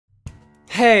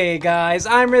Hey guys,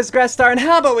 I'm Grestar, and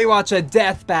how about we watch a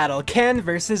death battle, Ken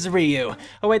versus Ryu.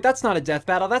 Oh wait, that's not a death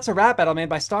battle, that's a rap battle made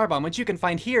by Starbomb, which you can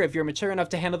find here if you're mature enough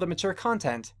to handle the mature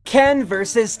content. Ken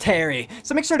versus Terry.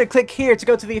 So make sure to click here to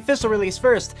go to the official release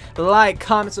first. Like,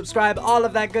 comment, subscribe, all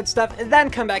of that good stuff, and then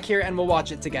come back here and we'll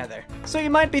watch it together. So you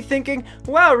might be thinking,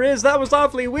 wow Riz, that was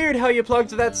awfully weird how you plugged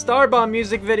that Starbomb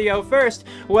music video first.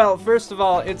 Well, first of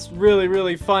all, it's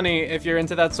really funny if you're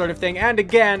into that sort of thing, and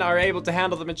again, are able to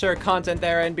handle the mature content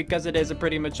there, and because it is a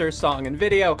pretty mature song and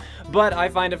video, but I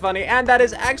find it funny, and that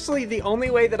is actually the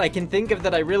only way that I can think of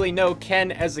that I really know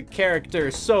Ken as a character,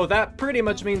 so that pretty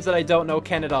much means that I don't know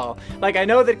Ken at all. Like, I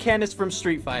know that Ken is from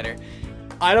Street Fighter.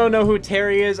 I don't know who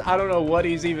Terry is, I don't know what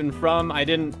he's even from. I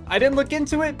didn't look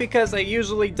into it because I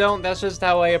usually don't. That's just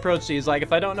how I approach these. Like,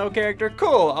 if I don't know a character,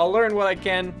 cool, I'll learn what I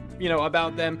can, you know,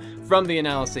 about them from the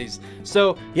analyses.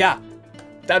 So, yeah.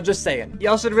 I'm just saying.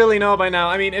 Y'all should really know by now.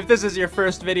 I mean, if this is your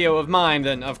first video of mine,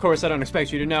 then of course I don't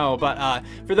expect you to know, but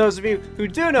for those of you who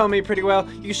do know me pretty well,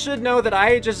 you should know that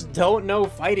I just don't know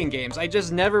fighting games. I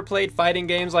just never played fighting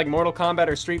games like Mortal Kombat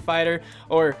or Street Fighter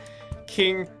or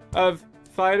King of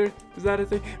Fighter, is that a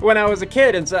thing? When I was a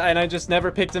kid, and I just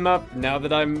never picked him up now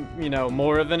that I'm, you know,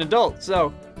 more of an adult,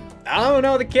 so I don't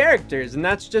know the characters, and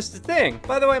that's just the thing.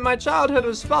 By the way, my childhood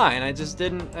was fine. I just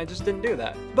didn't do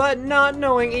that. But not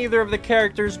knowing either of the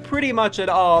characters pretty much at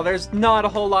all, there's not a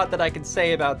whole lot that I can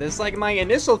say about this. Like, my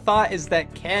initial thought is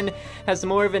that Ken has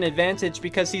more of an advantage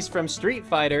because he's from Street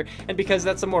Fighter, and because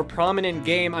that's a more prominent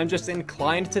game, I'm just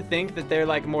inclined to think that they're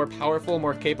like more powerful,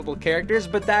 more capable characters,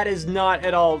 but that is not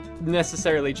at all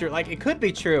necessarily true. Like, it could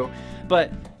be true,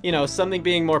 but you know, something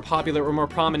being more popular or more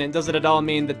prominent doesn't at all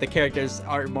mean that the characters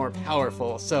are more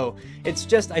powerful. So it's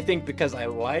just, I think, because I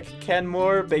like Ken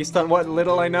more based on what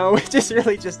little I know, which is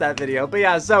really just that video. But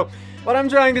yeah, so what I'm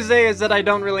trying to say is that I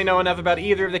don't really know enough about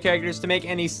either of the characters to make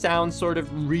any sound sort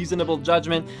of reasonable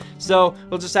judgment. So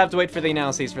we'll just have to wait for the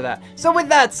analyses for that. So with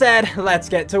that said, let's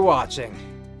get to watching.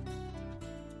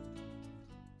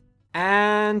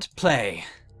 And play.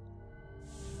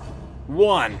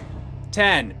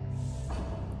 1-10.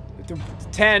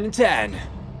 10-10.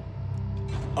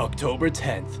 October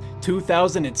 10th,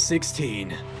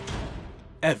 2016.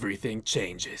 Everything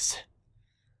changes.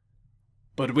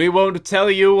 But we won't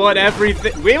tell you what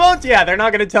everything... We won't? Yeah, they're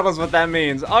not going to tell us what that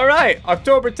means. Alright,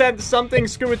 October 10th, something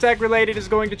Screw Attack related is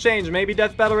going to change. Maybe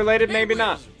Death Battle related, maybe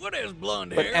not. What has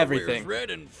blonde but hair, everything. wears red,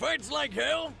 and fights like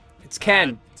hell? It's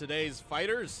Ken. Today's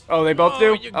fighters? Oh, they both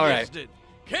do? You Alright. guessed it.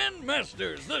 Ken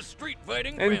Masters, the street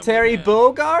fighting And Terry man.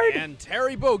 Bogard? And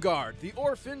Terry Bogard, the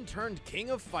orphan turned king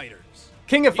of fighters.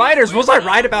 King of Fighters, was I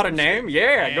right about a name?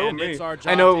 Yeah, and go me. it's our job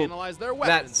I know to analyze their that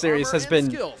weapons, series armor, has and been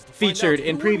skills to find featured out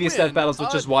in who previous would Death win Battles,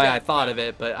 which a is why I death thought of battle.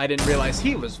 it, but I didn't realize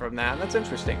he was from that. That's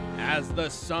interesting. As the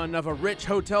son of a rich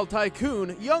hotel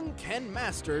tycoon, young Ken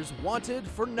Masters wanted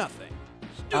for nothing.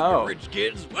 Stupid Oh. rich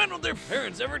kids. Why don't their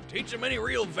parents ever teach them any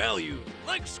real value?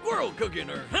 Like squirrel cooking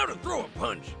or how to throw a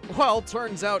punch. Well,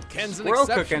 turns out Ken's Squirrel an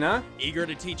exception. cooking, huh? Eager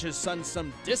to teach his son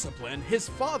some discipline, his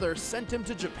father sent him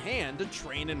to Japan to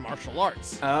train in martial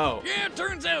arts. Oh. Yeah,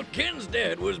 turns out Ken's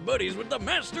dad was buddies with the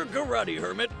master karate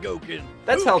hermit Goken.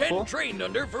 That's who helpful. Ken trained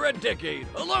under for a decade,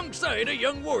 alongside a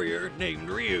young warrior named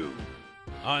Ryu.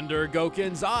 Under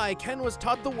Goken's eye, Ken was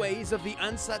taught the ways of the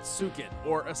Ansatsuken,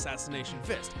 or Assassination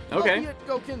Fist, Okay. albeit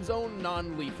Goken's own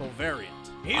non-lethal variant.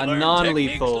 He A learned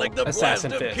non-lethal techniques like the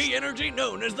assassin blast of fist. ki energy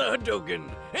known as the Hadoken,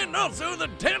 and also the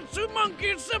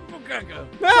Tatsumaki Seppuku.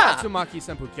 Ah! Tatsumaki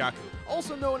Sempukyaku,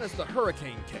 also known as the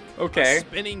Hurricane Kick. Okay. A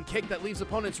spinning kick that leaves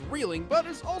opponents reeling, but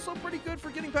is also pretty good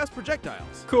for getting past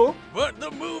projectiles. Cool. But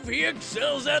the move he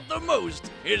excels at the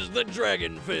most is the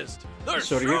Dragon Fist, the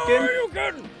Shoryuken?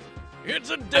 Shoryuken.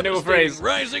 It's a I know a phrase. devastating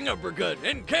rising uppercut,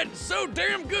 and Ken's so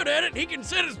damn good at it, he can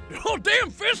set his whole damn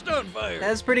fist on fire.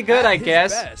 That's pretty good, At I his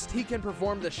guess. best, he can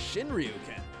perform the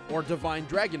Shinryuken, or Divine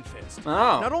Dragon Fist. Oh.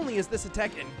 Not only is this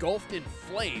attack engulfed in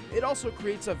flame, it also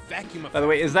creates a vacuum effect. By the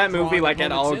way, is that movie, drawing like,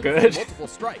 at all opponents in for good? Multiple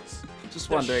strikes. Just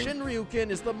The wondering. Shinryuken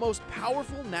is the most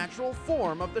powerful natural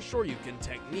form of the Shoryuken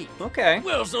technique. Okay.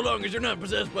 Well, so long as you're not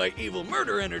possessed by evil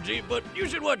murder energy, but you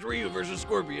should watch Ryu vs.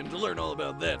 Scorpion to learn all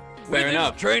about that. Fair With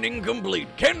enough. his training complete,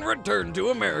 Ken returned to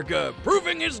America,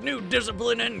 proving his new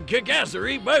discipline and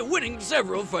kickassery by winning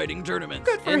several fighting tournaments.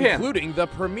 Good for him. Including the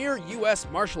premier U.S.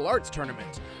 martial arts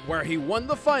tournament, where he won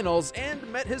the finals and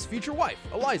met his future wife,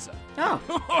 Eliza. Oh.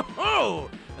 Oh,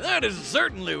 that is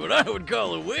certainly what I would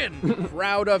call a win.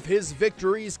 Proud of his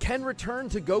victories, Ken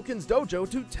returned to Goken's dojo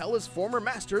to tell his former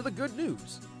master the good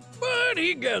news. But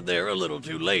he got there a little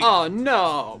too late. Oh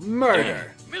no,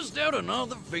 murder. Missed out on all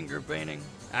the finger painting.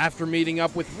 After meeting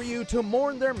up with Ryu to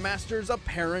mourn their master's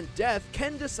apparent death,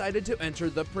 Ken decided to enter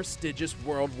the prestigious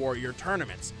World Warrior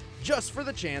tournaments, just for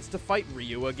the chance to fight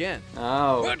Ryu again.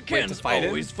 Oh, But Ken's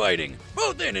always fighting,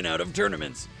 both in and out of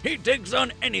tournaments. He takes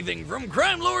on anything from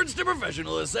crime lords to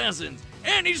professional assassins,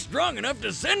 and he's strong enough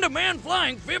to send a man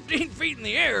flying 15 feet in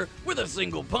the air with a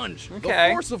single punch. The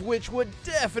force of which would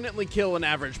definitely kill an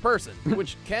average person,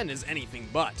 which Ken is anything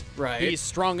but. Right. He's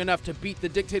strong enough to beat the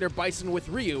Dictator Bison with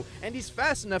Ryu, and he's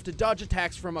fast enough to dodge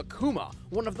attacks from Akuma,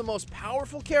 one of the most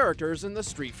powerful characters in the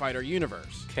Street Fighter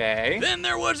universe. Okay. Then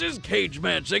there was his cage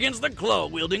match against the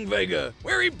claw-wielding Vega,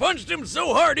 where he punched him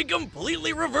so hard he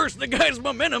completely reversed the guy's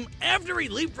momentum after he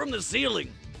leaped from the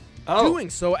ceiling. Oh, Doing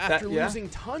so after yeah. losing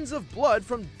tons of blood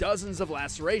from dozens of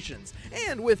lacerations,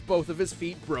 and with both of his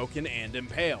feet broken and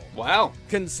impaled. Wow.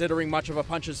 Considering much of a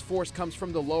punch's force comes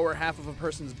from the lower half of a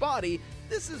person's body,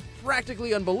 this is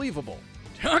practically unbelievable.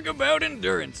 Talk about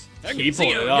endurance. I can Keep see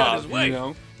it how he up, got his way. you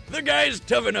know? The guy's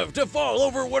tough enough to fall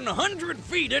over 100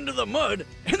 feet into the mud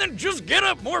and then just get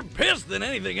up more pissed than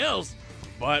anything else.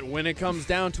 But when it comes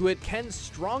down to it, Ken's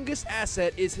strongest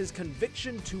asset is his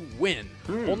conviction to win,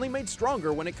 only made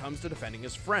stronger when it comes to defending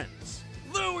his friends.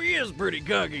 Though he is pretty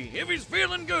cocky, if he's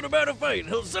feeling good about a fight,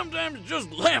 he'll sometimes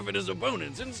just laugh at his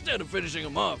opponents instead of finishing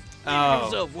them off, leaving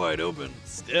himself wide open.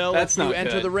 Still, That's if you not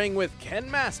enter good. the ring with Ken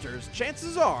Masters,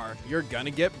 chances are you're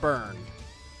gonna get burned.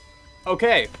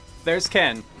 Okay, there's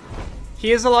Ken.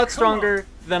 He is a lot stronger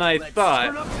than I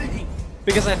thought,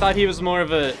 because I thought he was more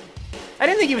of a... I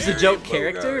didn't think he was a joke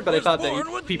character, but I thought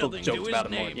that people joked about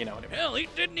him more, you know what I mean. Hell, he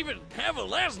didn't even have a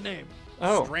last name.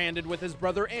 Oh. Stranded with his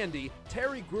brother Andy,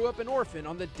 Terry grew up an orphan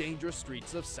on the dangerous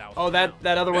streets of South. Oh, that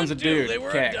other one's a Until dude. they were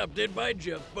Okay. adopted by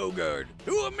Jeff Bogard,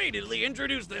 who immediately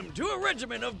introduced them to a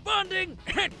regimen of bonding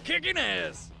and kicking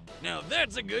ass. Now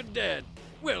that's a good dad.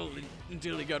 Well,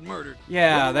 until he got murdered.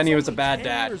 Yeah, When then he was a only bad 10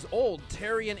 dad. years old,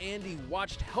 Terry and Andy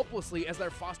watched helplessly as their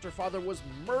foster father was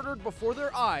murdered before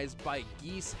their eyes by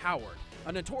Geese Howard,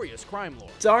 a notorious crime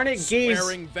lord. Darn it, Geese.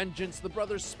 Swearing vengeance, the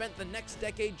brothers spent the next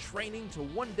decade training to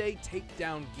one day take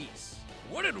down Geese.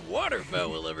 What did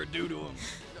waterfowl ever do to him?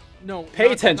 No, Pay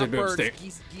not- attention, not birds,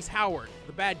 Boomstick. Geese Howard,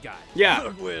 the bad guy. Yeah.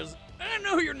 Look, Wiz, I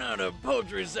know you're not a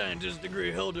poultry scientist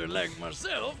degree holder like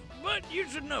myself, but you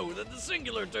should know that the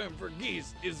singular term for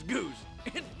geese is goose.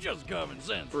 It's just common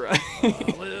sense. Right.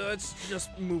 Let's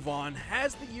just move on.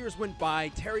 As the years went by,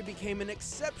 Terry became an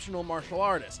exceptional martial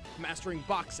artist, mastering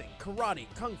boxing, karate,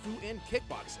 kung fu, and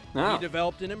kickboxing. Oh. He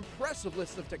developed an impressive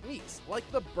list of techniques, like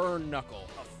the burn knuckle,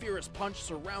 a fierce punch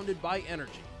surrounded by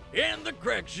energy. And the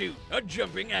crack shoot, a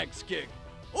jumping axe kick.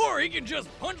 Or he can just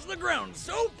punch the ground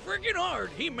so freaking hard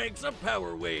he makes a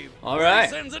power wave. All where right.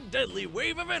 He sends a deadly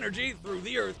wave of energy through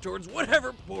the earth towards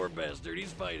whatever poor bastard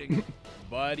he's fighting.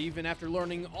 But even after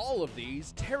learning all of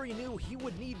these, Terry knew he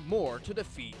would need more to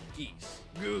defeat Geese.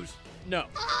 Goose. No.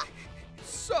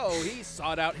 So he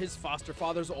sought out his foster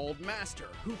father's old master,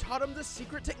 who taught him the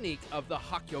secret technique of the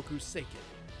Hakyoku Seiken,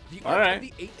 the All art right. of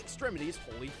the 8 extremities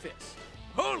holy fist.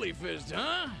 Holy fist,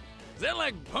 huh? Is that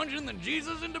like punching the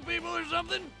Jesus into people or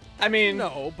something? I mean,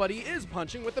 No, but he is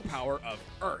punching with the power of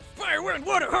Earth. Fire, wind,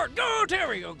 water, heart, go,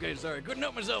 Terry! Okay, sorry, couldn't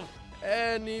help myself.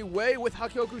 Anyway, with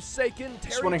Hakyoku Seiken,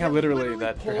 Terry wondering how can literally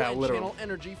that- or pull how and literal. channel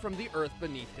energy from the earth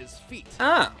beneath his feet.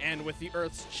 Ah. And with the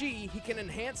Earth's chi, he can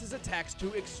enhance his attacks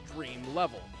to extreme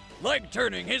level. Like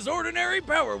turning his ordinary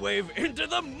power wave into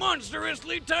the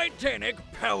monstrously titanic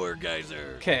power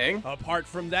geyser. Okay. Apart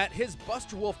from that, his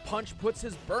Buster Wolf punch puts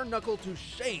his burn knuckle to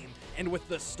shame, and with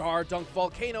the Star Dunk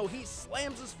Volcano, he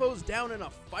slams his foes down in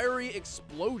a fiery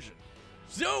explosion.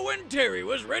 So when Terry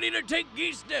was ready to take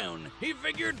Geese down, he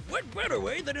figured what better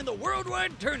way than in the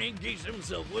worldwide tourney Geese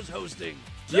himself was hosting.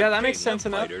 The Yeah, that makes King sense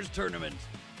of enough. Fighters tournament.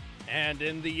 And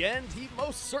in the end, he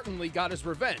most certainly got his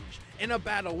revenge, in a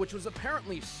battle which was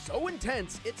apparently so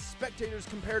intense, its spectators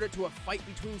compared it to a fight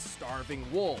between starving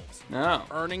wolves, No.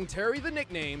 earning Terry the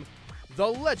nickname, the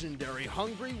legendary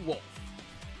Hungry Wolf.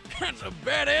 That's a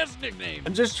badass nickname.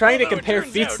 I'm just trying to Although it compare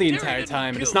turns feats out the Terry entire didn't time,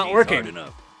 and kill it's not Geese working. hard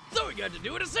enough, so he got to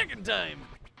do it a second time.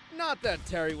 Not that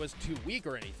Terry was too weak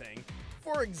or anything.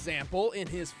 For example, in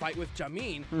his fight with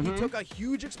Jamin, Mm-hmm. he took a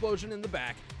huge explosion in the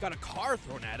back, got a car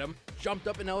thrown at him, jumped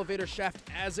up an elevator shaft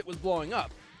as it was blowing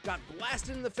up, got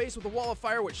blasted in the face with a wall of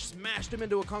fire which smashed him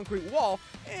into a concrete wall,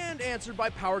 and answered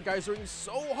by power geysering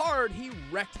so hard he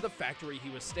wrecked the factory he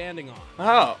was standing on.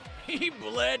 Oh. He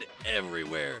bled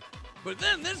everywhere. But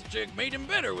then this chick made him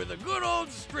better with a good old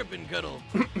strip and cuddle.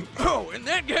 Oh, and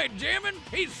that guy jamming,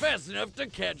 he's fast enough to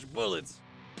catch bullets.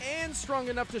 And strong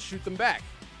enough to shoot them back.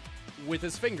 with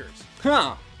his fingers.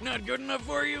 Huh. Not good enough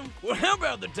for you? Well, how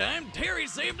about the time Terry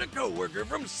saved a coworker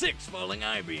from 6 falling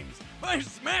I-beams by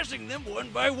smashing them one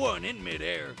by one in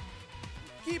midair?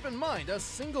 Keep in mind, a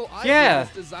single Yeah. I-beam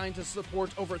is designed to support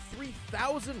over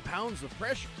 3,000 pounds of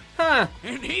pressure. Huh.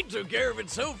 And he took care of it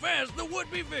so fast the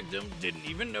would-be victim didn't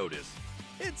even notice.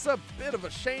 It's a bit of a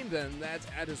shame then that,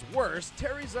 at his worst,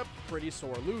 Terry's a pretty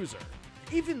sore loser.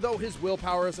 Even though his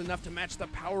willpower is enough to match the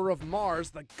power of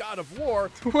Mars, the god of war,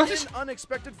 What? an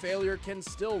unexpected failure can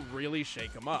still really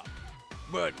shake him up.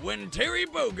 But when Terry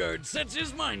Bogard sets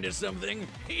his mind to something,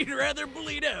 he'd rather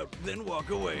bleed out than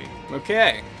walk away.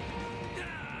 Okay.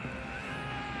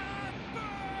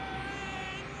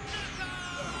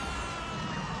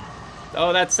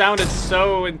 Oh, that sounded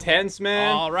so intense,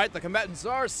 man. All right, the combatants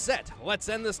are set. Let's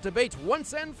end this debate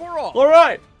once and for all. All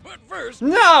right. But first,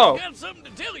 No. I got something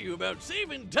to tell you about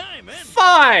saving time and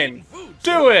Fine. food.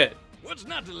 Do it. What's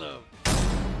not to love?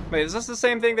 Wait, is this the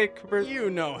same thing they... You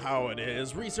know how it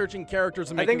is. Researching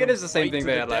characters and I making think it them is the same fight thing to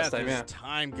they the had last death time, is yeah.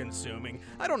 time-consuming.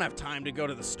 I don't have time to go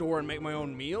to the store and make my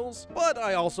own meals, but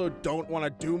I also don't want to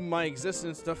doom my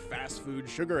existence to fast food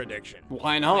sugar addiction.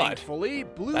 Why not? Thankfully,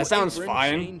 Blue That sounds Apron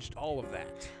fine. changed all of that.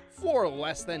 For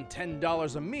less than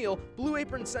 $10 a meal, Blue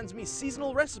Apron sends me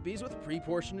seasonal recipes with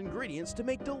pre-portioned ingredients to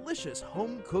make delicious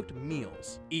home-cooked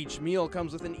meals. Each meal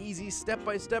comes with an easy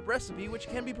step-by-step recipe which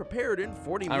can be prepared in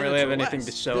 40 I minutes don't really have or anything less.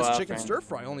 to show This off, chicken right?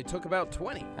 stir-fry only took about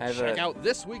 20. I have Check a- out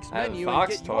this week's I have a menu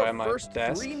Fox and get toy your on my first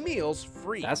desk. 3 meals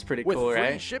free. That's pretty with cool, free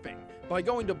right? shipping by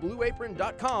going to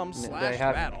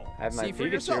blueapron.com/battle. I have my See for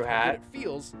Pikachu yourself how hat. good it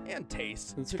feels and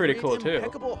tastes. It's to pretty create cool, too.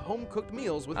 impeccable home-cooked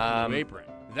meals with Um, Blue Apron.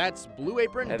 That's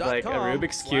blueapron.com like a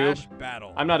Rubik's Cube.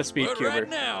 /battle. I'm not a speed But cuber. right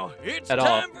now, it's At all.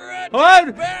 time for a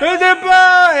What? death Is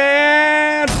battle! it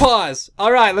and pause.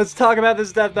 All right, let's talk about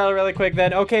this death battle really quick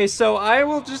then. Okay, so I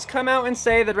will just come out and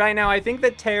say that right now I think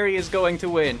that Terry is going to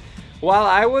win. While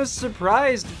I was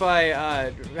surprised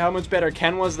by how much better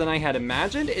Ken was than I had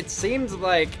imagined, it seemed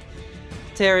like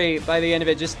Terry, by the end of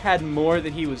it, just had more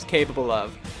than he was capable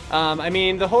of. I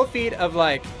mean, the whole feat of,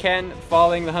 like, Ken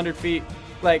falling the 100 feet,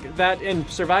 like, that and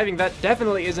surviving, that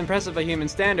definitely is impressive by human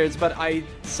standards, but I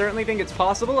certainly think it's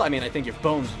possible. I mean, I think your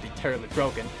bones would be terribly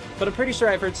broken, but I'm pretty sure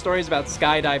I've heard stories about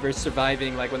skydivers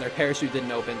surviving, like, when their parachute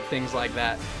didn't open, things like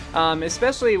that.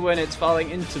 Especially when it's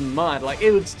falling into mud. Like, it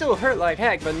would still hurt like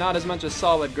heck, but not as much as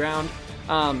solid ground.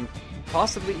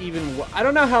 Possibly even, I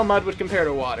don't know how mud would compare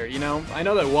to water, you know? I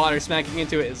know that water smacking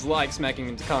into it is like smacking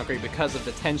into concrete because of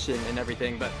the tension and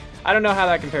everything, but I don't know how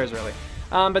that compares really.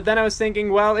 But then I was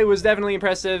thinking, well, it was definitely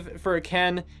impressive for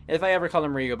Ken. If I ever call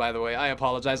him Ryu, by the way, I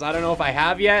apologize. I don't know if I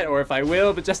have yet or if I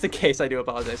will, but just in case, I do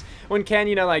apologize. When Ken,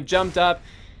 you know, like, jumped up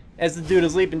as the dude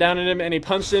is leaping down at him and he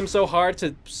punched him so hard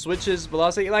to switch his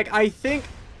velocity, like, I think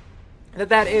that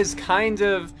that is kind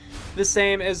of the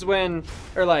same as when,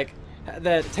 or like,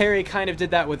 that Terry kind of did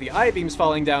that with the I-beams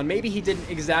falling down. Maybe he didn't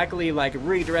exactly, like,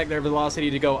 redirect their velocity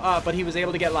to go up, but he was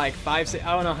able to get, like, 5, 6,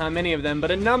 I don't know how many of them,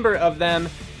 but a number of them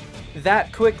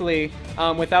that quickly,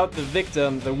 without the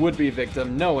victim, the would-be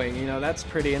victim, knowing, you know, that's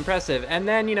pretty impressive. And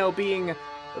then, you know, being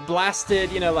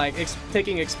blasted, you know, like,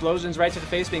 taking explosions right to the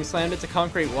face, being slammed into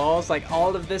concrete walls, like,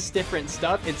 all of this different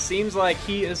stuff, it seems like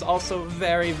he is also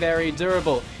very, very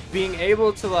durable. Being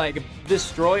able to, like,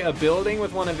 destroy a building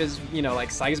with one of his, you know,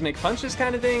 like, seismic punches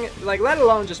kind of thing, like, let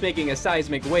alone just making a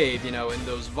seismic wave, you know, in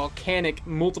those volcanic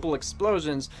multiple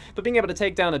explosions, but being able to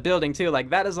take down a building too, like,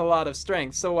 that is a lot of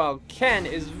strength. So while Ken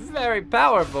is very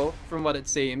powerful, from what it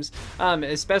seems,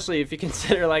 especially if you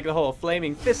consider, like, the whole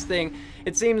flaming fist thing,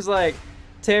 it seems like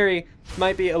Terry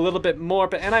might be a little bit more,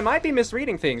 and I might be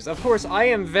misreading things. Of course, I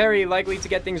am very likely to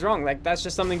get things wrong. Like, that's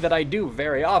just something that I do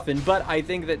very often, but I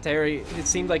think that Terry, it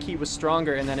seemed like he was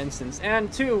stronger in that instance.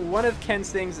 And two, one of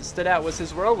Ken's things that stood out was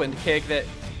his whirlwind kick, that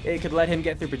it could let him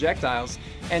get through projectiles.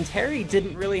 And Terry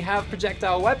didn't really have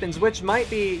projectile weapons, which might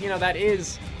be, you know, that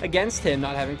is against him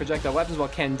not having projectile weapons while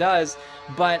Ken does,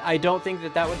 but I don't think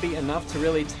that that would be enough to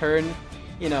really turn,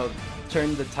 you know,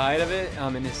 turn the tide of it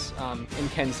in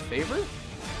Ken's favor.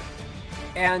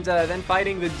 And then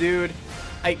fighting the dude,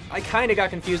 I kind of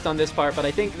got confused on this part, but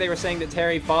I think they were saying that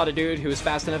Terry fought a dude who was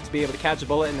fast enough to be able to catch a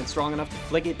bullet and then strong enough to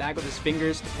flick it back with his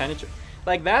fingers to penetrate.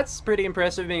 Like, that's pretty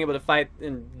impressive, being able to fight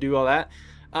and do all that.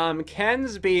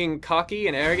 Ken's being cocky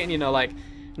and arrogant, you know, like,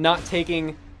 not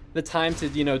taking the time to,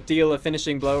 you know, deal a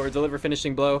finishing blow or deliver a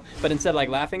finishing blow, but instead, like,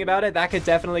 laughing about it, that could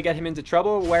definitely get him into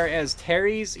trouble. Whereas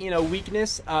Terry's, you know,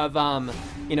 weakness of,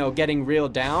 you know, getting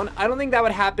reeled down, I don't think that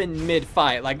would happen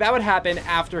mid-fight. Like, that would happen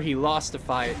after he lost a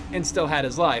fight and still had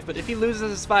his life. But if he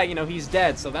loses his fight, you know, he's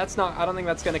dead. So that's not, I don't think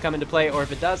that's going to come into play. Or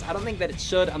if it does, I don't think that it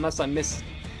should, unless I'm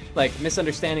like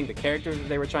misunderstanding the character that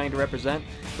they were trying to represent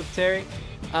with Terry.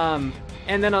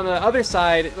 And then on the other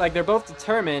side, like they're both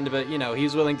determined, but you know,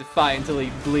 he's willing to fight until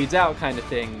he bleeds out kind of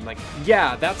thing. Like,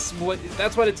 yeah, that's what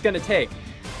it's gonna take.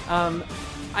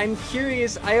 I'm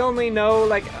curious, I only know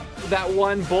like that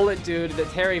one bullet dude that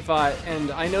Terry fought,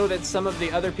 and I know that some of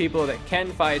the other people that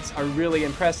Ken fights are really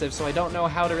impressive, so I don't know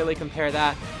how to really compare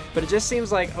that, but it just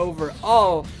seems like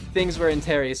overall, things were in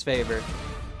Terry's favor.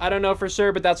 I don't know for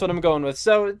sure, but that's what I'm going with.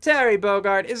 So Terry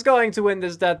Bogard is going to win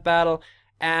this death battle,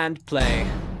 and play.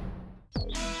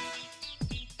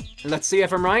 Let's see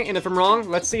if I'm right, and if I'm wrong,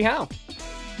 let's see how.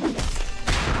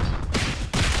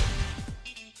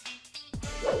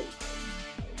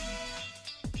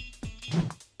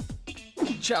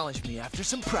 Challenge me after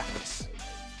some practice.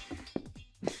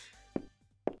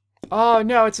 Oh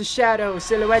no, it's a shadow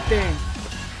silhouetting.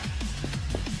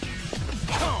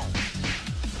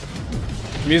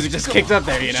 Music just kicked up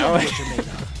there, you know?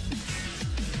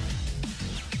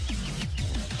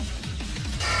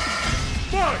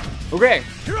 Okay.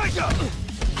 Here I go.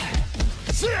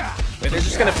 Wait, they're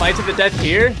just gonna fight to the death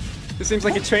here? This seems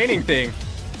like a training thing.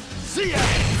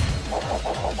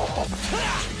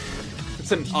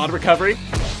 It's an odd recovery.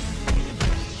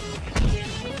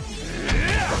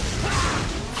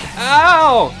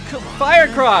 Ow! Fire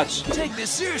crotch! Take this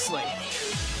seriously.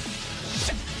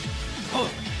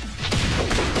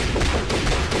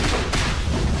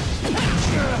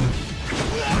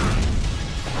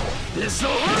 This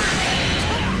over?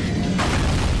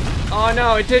 Oh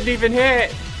no, it didn't even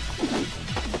hit!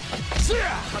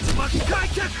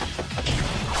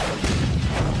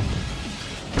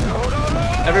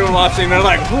 Everyone watching, they're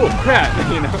like, "Ooh, crap,"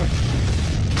 you know?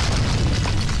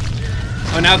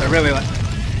 Oh, now they're really like,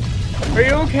 "Are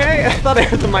you okay?" I thought I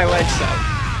heard my legs out.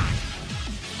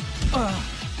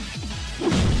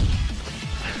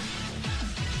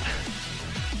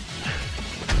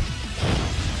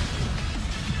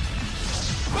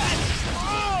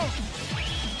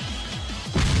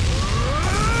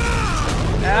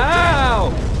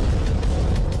 Ow!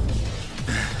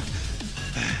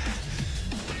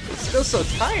 Still so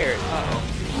tired. Uh-oh.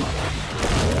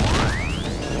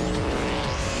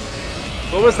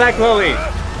 What was that, Chloe?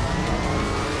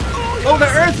 Oh, the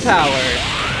earth power!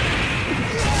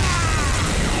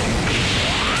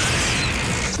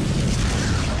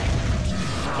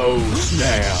 Oh,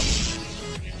 snap.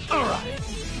 Alright.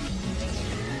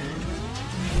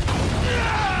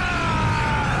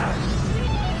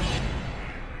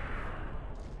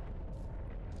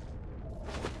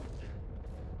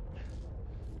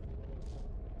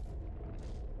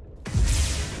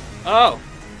 Oh.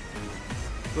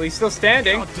 Well, he's still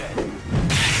standing.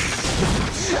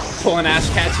 Pulling Ash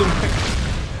Catch him.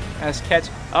 Ash Catch.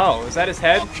 Oh, is that his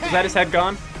head? Okay. Is that his head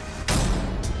gone?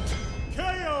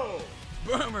 KO!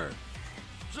 Bummer.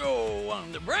 So,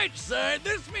 on the bright side,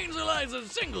 this means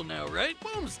Eliza's single now, right?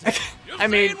 Boomstick. I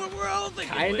mean, what we're all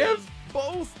thinking, kind Liz. of.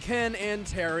 Both Ken and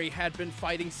Terry had been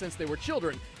fighting since they were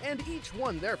children, and each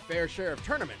won their fair share of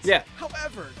tournaments. Yeah.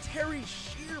 However, Terry's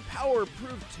sheer power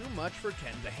proved too much for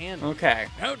Ken to handle. Okay.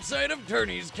 Outside of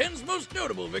tourneys, Ken's most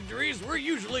notable victories were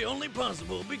usually only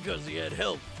possible because he had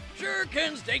help. Sure,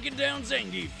 Ken's taken down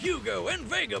Zangief, Hugo, and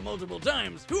Vega multiple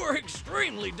times, who are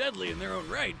extremely deadly in their own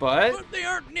right. But they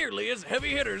aren't nearly as heavy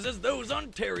hitters as those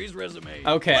on Terry's resume.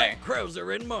 Okay. Like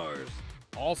Krauser and Mars.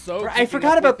 Also, I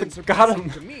forgot about the God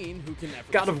of Demean, who can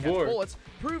God of War. bullets,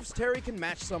 proves Terry can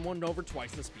match someone over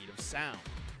twice the speed of sound.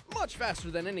 Much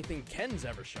faster than anything Ken's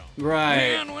ever shown. Right.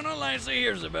 And when Eliza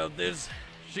hears about this,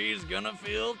 she's gonna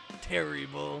feel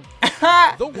terrible.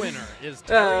 The winner is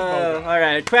Terry Bogard.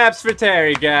 Alright, claps for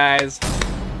Terry, guys.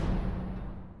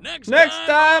 Next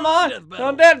time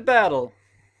on Death Battle.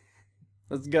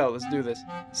 Let's go, let's do this.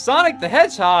 Sonic the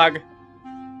Hedgehog?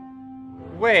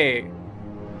 Wait.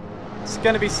 It's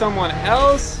gonna be someone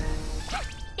else?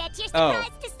 Bet you're Oh.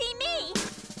 surprised to see me.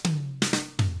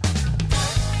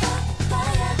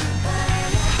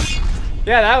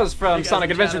 Yeah, that was from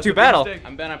Sonic Adventure 2 Battle.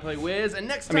 I'm Ben, I play Wiz, and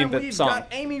next I mean, time the we've song. got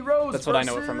Amy Rose. That's what I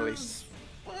know it from, at versus-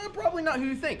 probably not who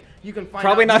you think. You can find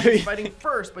Probably out not who's who you fighting think.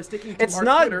 first by sticking to It's our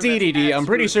not Twitter, DDD, that's I'm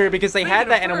pretty @Screwed. sure, because they had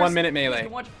that in a 1-minute You melee.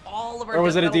 can watch all of our Or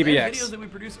was Death it a Battle DBX? videos that we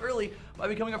produce early by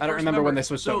becoming a I don't first remember member. when they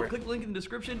switched so over. click the link in the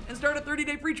description and start a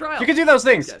 30-day free trial. You can do those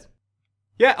things. Thanks, guys.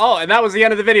 Yeah, oh, and that was the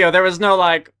end of the video. There was no,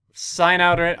 like, sign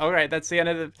out or it. Alright, that's the end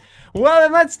of the... Well,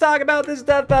 then let's talk about this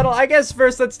death battle. I guess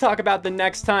first let's talk about the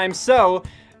next time. So,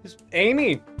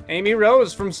 Amy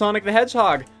Rose from Sonic the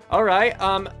Hedgehog. Alright,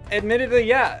 admittedly,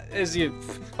 yeah,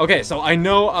 okay, so I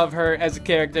know of her as a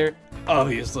character.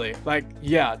 Obviously. Like,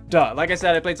 yeah, duh. Like I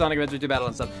said, I played Sonic Adventure 2 Battle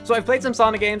and stuff. So I've played some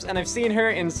Sonic games, and I've seen her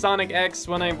in Sonic X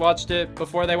when I watched it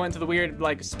before they went to the weird,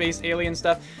 like, space alien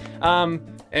stuff.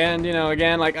 And, you know,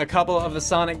 again, like, a couple of the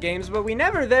Sonic games, but we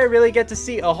never there really get to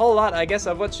see a whole lot, I guess,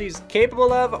 of what she's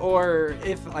capable of, or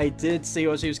if I did see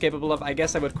what she was capable of, I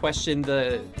guess I would question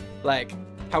the, like,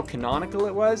 how canonical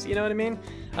it was, you know what I mean?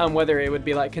 Whether it would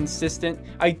be like consistent.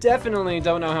 I definitely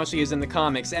don't know how she is in the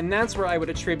comics, and that's where I would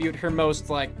attribute her most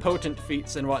like potent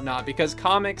feats and whatnot, because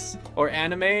comics or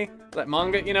anime, like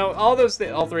manga, you know, all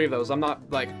three of those, I'm not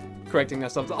like correcting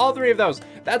myself, all three of those,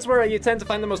 that's where you tend to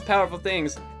find the most powerful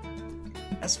things,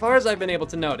 as far as I've been able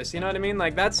to notice, you know what I mean?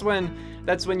 Like that's when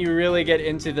you really get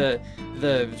into the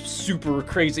super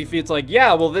crazy feats, like,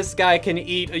 yeah, well, this guy can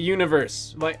eat a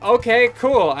universe. Like, okay,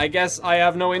 cool. I guess I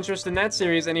have no interest in that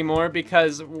series anymore,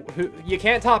 because you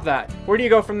can't top that. Where do you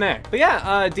go from there? But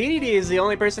yeah, DDD is the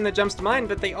only person that jumps to mind,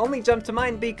 but they only jump to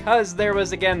mind because there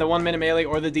was, again, the 1 minute melee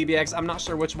or the DBX. I'm not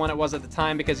sure which one it was at the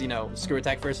time, because, you know, Screw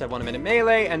Attack first had 1 minute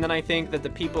melee, and then I think that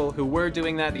the people who were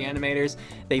doing that, the animators,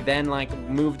 they then, like,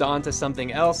 moved on to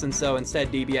something else, and so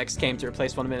instead DBX came to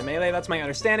replace 1 minute melee. That's my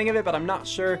understanding of it, but I'm not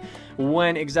sure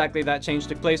when exactly that change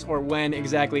took place or when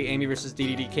exactly Amy vs.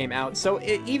 DDD came out. So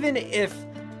even if,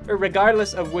 or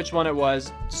regardless of which one it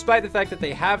was, despite the fact that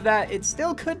they have that, it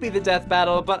still could be the death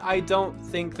battle, but I don't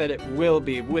think that it will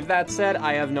be. With that said,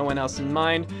 I have no one else in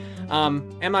mind.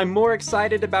 Am I more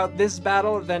excited about this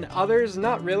battle than others?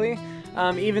 Not really.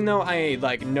 Even though I,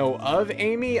 like, know of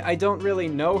Amy, I don't really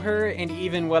know her, and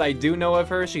even what I do know of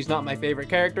her, she's not my favorite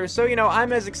character, so, you know,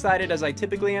 I'm as excited as I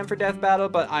typically am for Death Battle,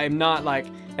 but I'm not, like,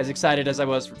 as excited as I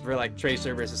was for like,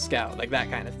 Tracer versus Scout, like,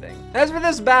 that kind of thing. As for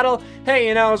this battle, hey,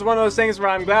 you know, it was one of those things where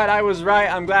I'm glad I was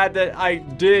right, I'm glad that I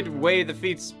did weigh the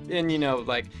feats in, you know,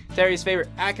 like, Terry's favor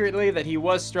accurately, that he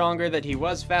was stronger, that he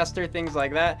was faster, things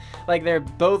like that. Like, they're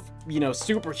both, you know,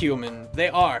 superhuman, they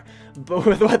are, but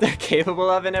with what they're capable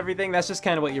of and everything, that's just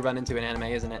kind of what you run into in anime,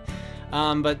 isn't it?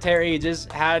 But Terry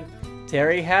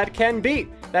had Ken beat.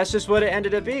 That's just what it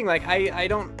ended up being. Like, I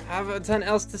don't have a ton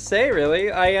else to say, really.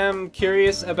 I am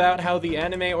curious about how the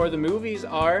anime or the movies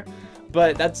are,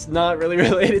 but that's not really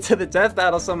related to the death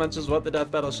battle so much as what the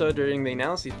death battle showed during the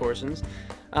analysis portions.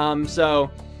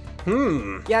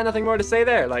 Yeah, nothing more to say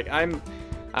there. Like,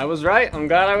 I was right. I'm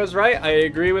glad I was right. I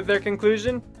agree with their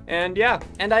conclusion. And yeah,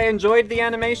 and I enjoyed the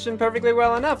animation perfectly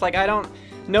well enough. Like,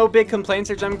 no big complaints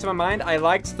are jumping to my mind. I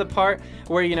liked the part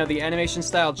where, you know, the animation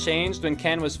style changed when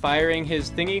Ken was firing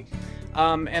his thingy.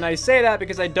 And I say that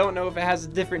because I don't know if it has a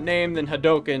different name than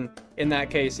Hadoken in that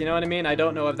case, you know what I mean? I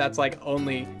don't know if that's, like,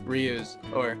 only Ryu's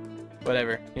or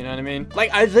whatever, you know what I mean?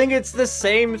 Like, I think it's the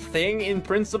same thing in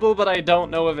principle, but I don't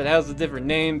know if it has a different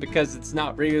name because it's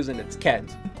not Ryu's and it's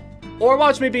Ken's. Or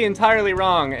watch me be entirely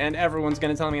wrong, and everyone's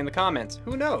gonna tell me in the comments.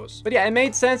 Who knows? But yeah, it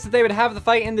made sense that they would have the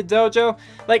fight in the dojo.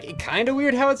 Like, kinda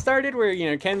weird how it started, where, you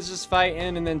know, Ken's just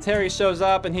fighting, and then Terry shows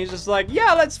up, and he's just like,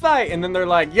 yeah, let's fight! And then they're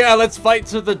like, yeah, let's fight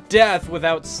to the death,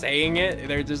 without saying it.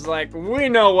 They're just like, we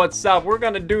know what's up, we're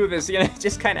gonna do this. You know, it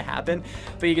just kinda happened.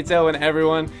 But you could tell when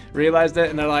everyone realized it,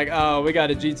 and they're like, oh, we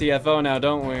got a GTFO now,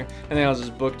 don't we? And they all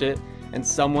just booked it, and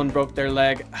someone broke their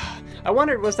leg. I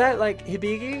wondered, was that, like,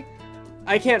 Hibiki?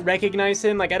 I can't recognize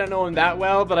him, like, I don't know him that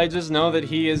well, but I just know that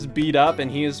he is beat up and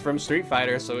he is from Street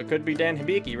Fighter, so it could be Dan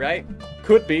Hibiki, right?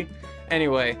 Could be.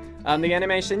 Anyway, the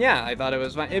animation, yeah, I thought it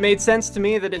was fine. It made sense to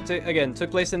me that it, again, took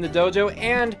place in the dojo,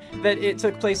 and that it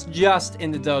took place just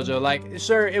in the dojo. Like,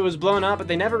 sure, it was blown up, but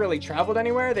they never really traveled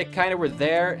anywhere. They kind of were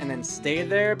there and then stayed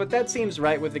there, but that seems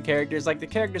right with the characters. Like, the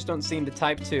characters don't seem the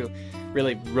type to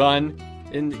really run.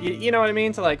 And you know what I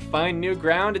mean? To, like, find new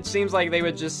ground. It seems like they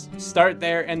would just start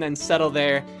there and then settle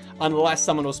there unless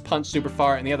someone was punched super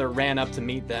far and the other ran up to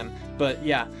meet them. But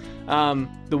yeah,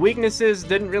 the weaknesses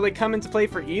didn't really come into play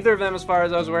for either of them as far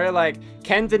as I was aware. Like,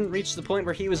 Ken didn't reach the point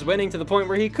where he was winning to the point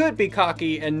where he could be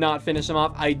cocky and not finish him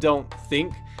off, I don't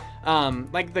think.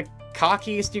 Like, the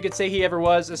cockiest you could say he ever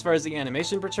was as far as the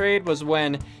animation portrayed was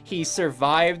when he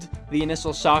survived the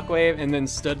initial shockwave and then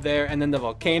stood there and then the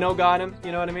volcano got him,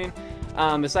 you know what I mean?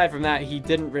 Aside from that, he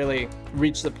didn't really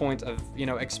reach the point of, you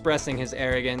know, expressing his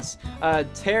arrogance.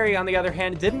 Terry, on the other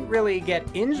hand, didn't really get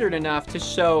injured enough to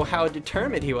show how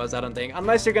determined he was, I don't think.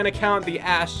 Unless you're gonna count the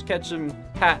Ash Ketchum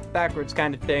pat backwards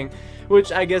kind of thing,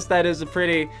 which I guess that is a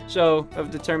pretty show of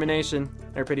determination,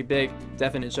 or a pretty big,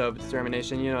 definite show of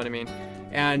determination, you know what I mean?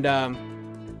 And,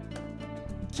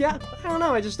 yeah, I don't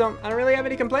know, I don't really have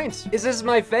any complaints. Is this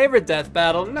my favorite death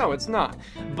battle? No, it's not.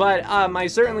 But, I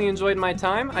certainly enjoyed my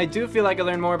time. I do feel like I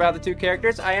learned more about the two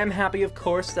characters. I am happy, of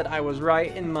course, that I was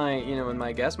right in my, you know, in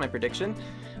my guess, my prediction.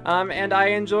 And I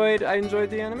enjoyed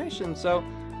the animation, so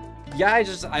yeah,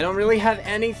 I don't really have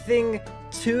anything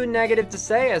too negative to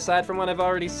say aside from what I've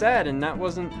already said, and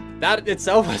that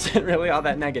itself wasn't really all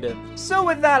that negative. So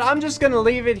with that, I'm just gonna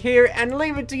leave it here and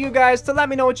leave it to you guys to let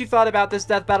me know what you thought about this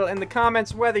death battle in the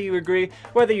comments, whether you agree,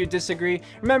 whether you disagree.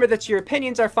 Remember that your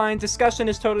opinions are fine, discussion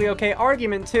is totally okay,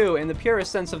 argument too, in the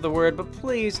purest sense of the word, but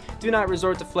please do not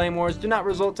resort to flame wars, do not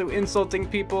resort to insulting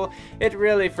people. It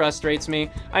really frustrates me.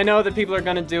 I know that people are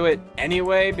gonna do it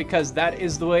anyway because that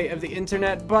is the way of the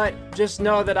internet, but just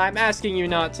know that I'm asking you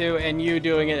not to, and you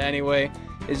doing it anyway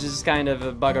is just kind of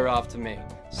a bugger off to me.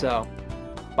 So,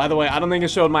 by the way, I don't think I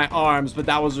showed my arms, but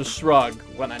that was a shrug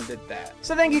when I did that.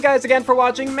 So thank you guys again for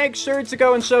watching. Make sure to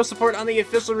go and show support on the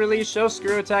official release. Show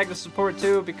Screw Attack the support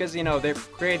too, because, you know, they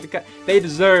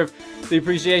deserve the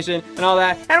appreciation and all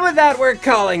that. And with that, we're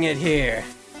calling it here.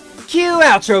 Cue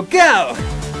outro,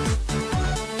 go!